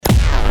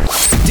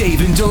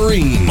Dave and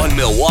Dorene on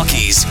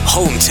Milwaukee's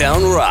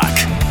Hometown Rock.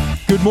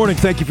 Good morning.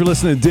 Thank you for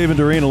listening to Dave and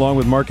Dorene along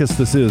with Marcus.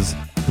 This is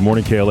Good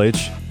Morning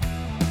KLH.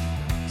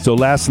 So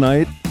last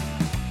night,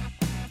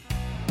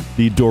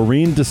 the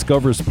Dorene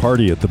Discovers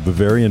Party at the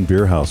Bavarian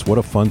Beer House. What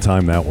a fun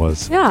time that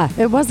was. Yeah,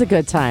 it was a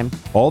good time.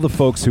 All the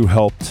folks who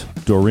helped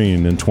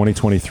Dorene in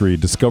 2023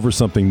 discover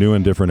something new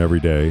and different every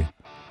day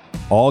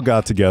all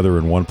got together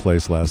in one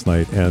place last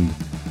night. And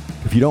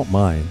if you don't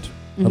mind,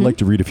 I'd like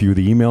to read a few of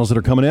the emails that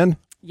are coming in.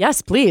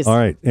 Yes, please. All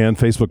right. And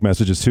Facebook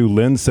messages too.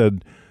 Lynn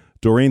said,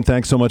 Dorene,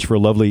 thanks so much for a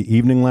lovely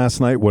evening last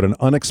night. What an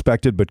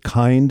unexpected but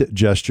kind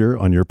gesture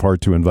on your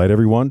part to invite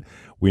everyone.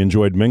 We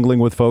enjoyed mingling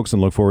with folks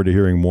and look forward to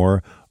hearing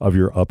more of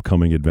your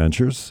upcoming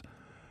adventures.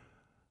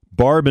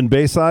 Barb in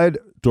Bayside,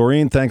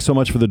 Dorene, thanks so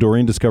much for the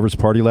Dorene Discovers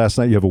Party last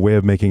night. You have a way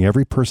of making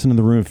every person in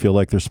the room feel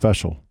like they're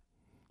special.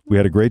 We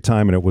had a great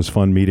time and it was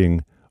fun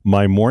meeting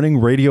my morning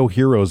radio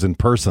heroes in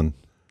person.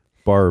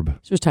 Barb.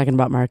 She was talking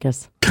about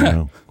Marcus.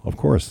 Of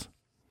course.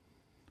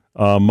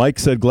 Mike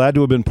said, glad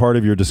to have been part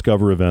of your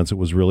Discover events. It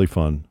was really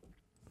fun.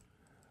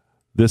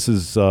 This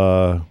is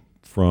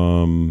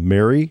from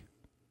Mary.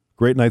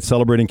 Great night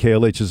celebrating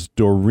KLH's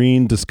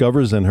Dorene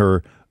Discovers and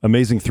her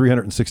amazing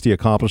 360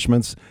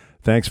 accomplishments.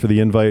 Thanks for the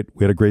invite.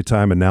 We had a great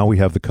time, and now we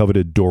have the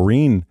coveted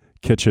Dorene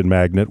kitchen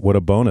magnet. What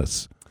a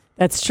bonus.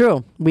 That's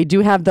true. We do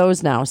have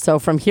those now. So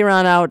from here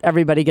on out,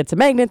 everybody gets a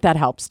magnet. That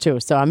helps, too.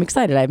 So I'm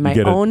excited. I have my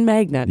own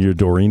magnet. Your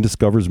Dorene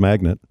Discovers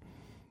magnet.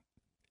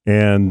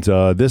 And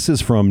this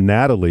is from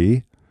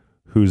Natalie,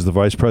 who's the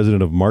Vice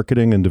President of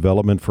Marketing and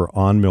Development for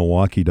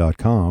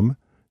OnMilwaukee.com.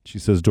 She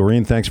says,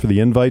 Dorene, thanks for the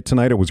invite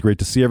tonight. It was great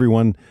to see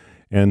everyone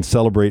and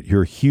celebrate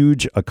your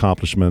huge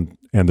accomplishment,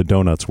 and the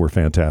donuts were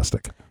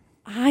fantastic.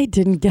 I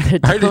didn't get a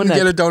donut. I didn't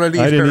get a donut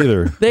either. I didn't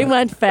either. They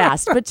went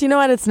fast. But you know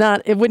what?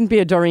 It wouldn't be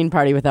a Dorene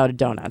party without a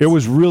donut. It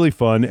was really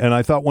fun, and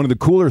I thought one of the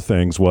cooler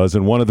things was,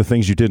 and one of the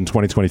things you did in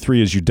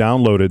 2023 is you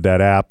downloaded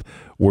that app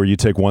where you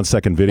take 1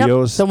 second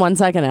videos. Yep, the 1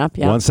 second app,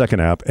 yeah. 1 second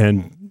app,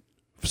 and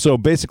so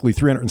basically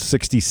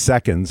 360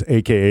 seconds,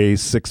 a.k.a.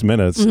 6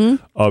 minutes,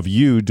 of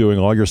you doing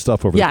all your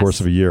stuff over the course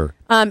of a year.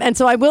 And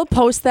so I will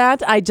post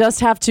that. I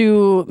just have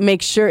to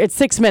make sure it's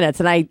 6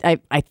 minutes. And I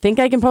think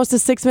I can post a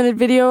 6-minute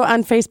video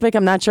on Facebook.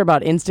 I'm not sure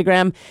about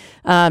Instagram.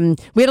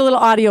 We had a little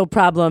audio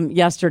problem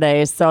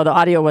yesterday, so the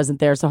audio wasn't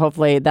there. So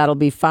hopefully that'll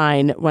be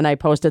fine when I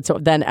post it. So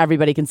then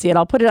everybody can see it.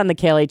 I'll put it on the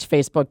KLH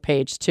Facebook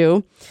page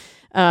too.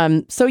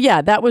 So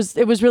yeah, it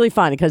was really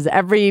fun because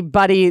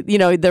everybody,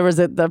 there was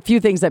a few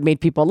things that made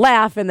people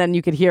laugh, and then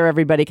you could hear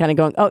everybody kind of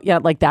going, oh yeah,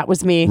 like that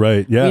was me.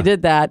 Right. Yeah. We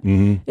did that.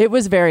 Mm-hmm. It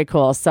was very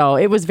cool. So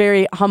it was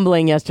very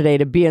humbling yesterday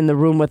to be in the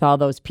room with all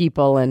those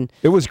people. And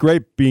it was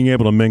great being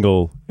able to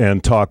mingle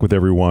and talk with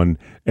everyone.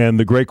 And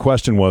the great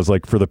question was,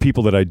 like, for the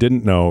people that I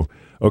didn't know,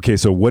 okay,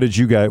 so what did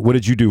you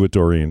do with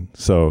Dorene?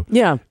 So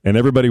yeah. And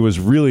everybody was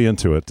really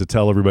into it to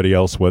tell everybody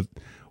else what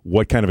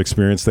kind of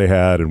experience they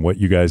had and what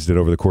you guys did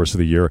over the course of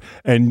the year.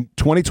 And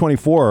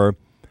 2024,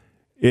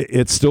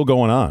 it's still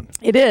going on.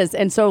 It is.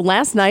 And so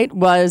last night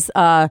was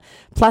a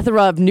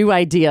plethora of new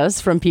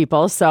ideas from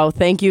people. So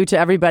thank you to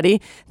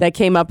everybody that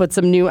came up with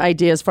some new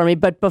ideas for me.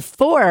 But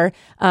before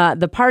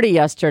the party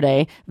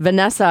yesterday,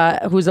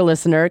 Vanessa, who's a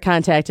listener,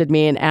 contacted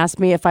me and asked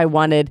me if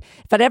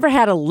I'd ever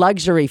had a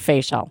luxury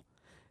facial.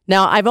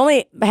 Now, I've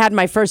only had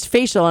my first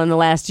facial in the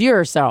last year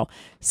or so.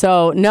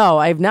 So, no,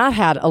 I've not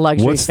had a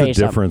luxury facial. What's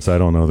the difference? I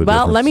don't know the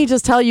difference. Well, let me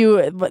just tell you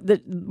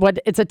what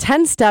it's a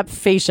 10-step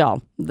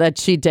facial that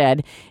she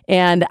did.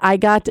 And I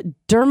got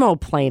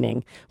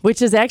dermoplaning,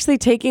 which is actually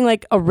taking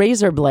like a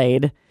razor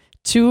blade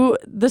to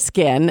the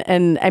skin.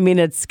 And I mean,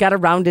 it's got a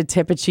rounded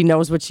tip and she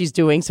knows what she's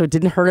doing. So it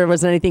didn't hurt her. It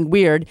wasn't anything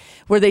weird.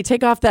 Where they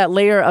take off that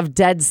layer of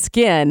dead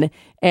skin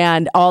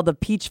and all the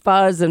peach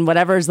fuzz and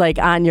whatever's like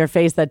on your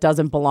face that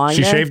doesn't belong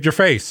She there. shaved your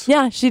face.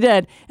 Yeah, she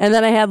did. And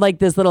then I had like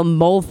this little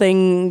mole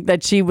thing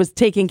that she was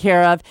taking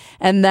care of.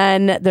 And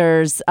then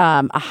there's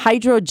a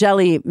hydro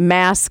jelly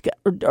mask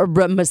or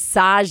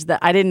massage that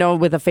I didn't know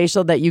with a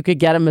facial that you could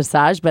get a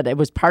massage, but it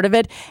was part of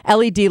it.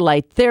 LED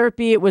light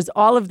therapy. It was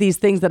all of these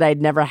things that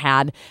I'd never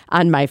had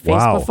on my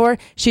face before.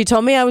 She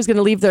told me I was going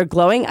to leave there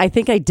glowing. I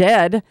think I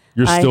did.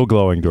 You're still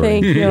glowing,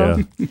 Dorene. Thank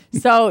you. Yeah.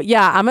 So,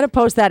 yeah, I'm going to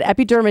post that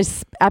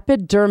Epidermis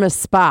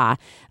Spa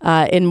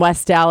in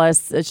West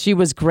Dallas. She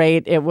was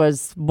great. It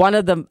was one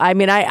of the,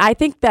 I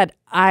think that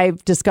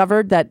I've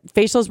discovered that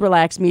facials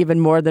relax me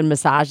even more than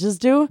massages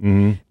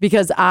do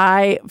because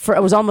it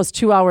was almost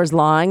 2 hours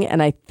long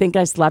and I think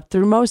I slept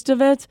through most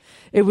of it.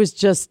 It was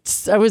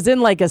just, I was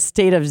in like a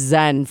state of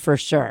zen for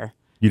sure.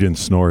 You didn't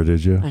snore,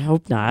 did you? I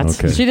hope not.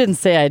 Okay. She didn't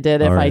say I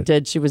did. If I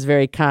did, she was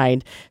very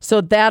kind.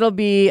 So that'll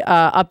be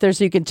up there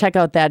so you can check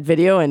out that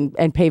video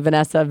and pay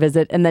Vanessa a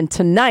visit. And then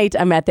tonight,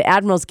 I'm at the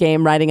Admirals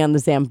game riding on the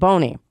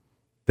Zamboni.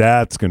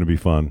 That's going to be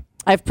fun.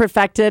 I've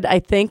perfected, I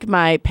think,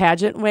 my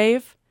pageant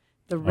wave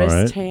The wrist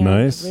right, hand.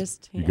 nice.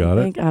 Wrist hand, You got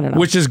it. I don't know.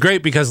 Which is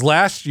great because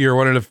last year,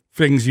 one of the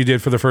things you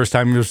did for the first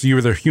time was you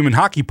were the human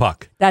hockey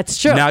puck. That's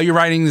true. Now you're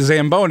riding the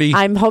Zamboni.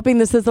 I'm hoping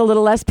this is a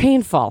little less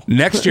painful.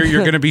 Next year,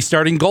 you're going to be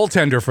starting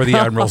goaltender for the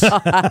Admirals.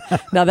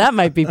 Now that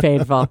might be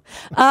painful.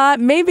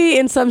 Maybe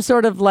in some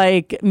sort of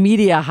like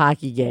media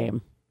hockey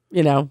game.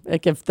 You know,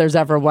 like if there's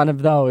ever one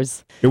of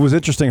those. It was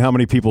interesting how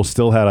many people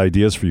still had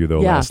ideas for you,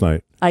 though, last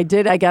night. I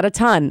did. I got a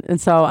ton. And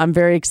so I'm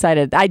very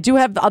excited. I do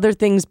have other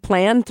things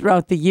planned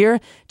throughout the year,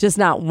 just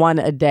not one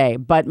a day.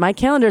 But my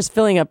calendar is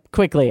filling up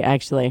quickly,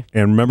 actually.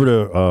 And remember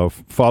to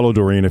follow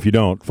Dorene. If you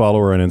don't, follow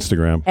her on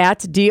Instagram.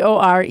 At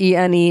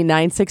Dorene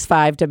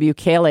 965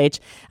 WKLH.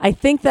 I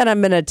think that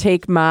I'm going to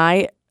take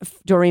my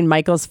Dorene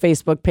Michaels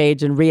Facebook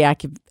page and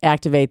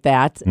reactivate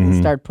that and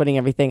start putting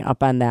everything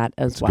up on that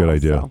as well.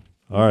 That's a good idea. So.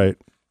 All right.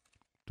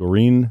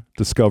 Dorene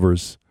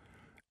Discovers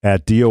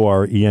at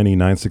Dorene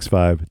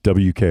 965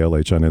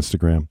 WKLH on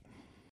Instagram.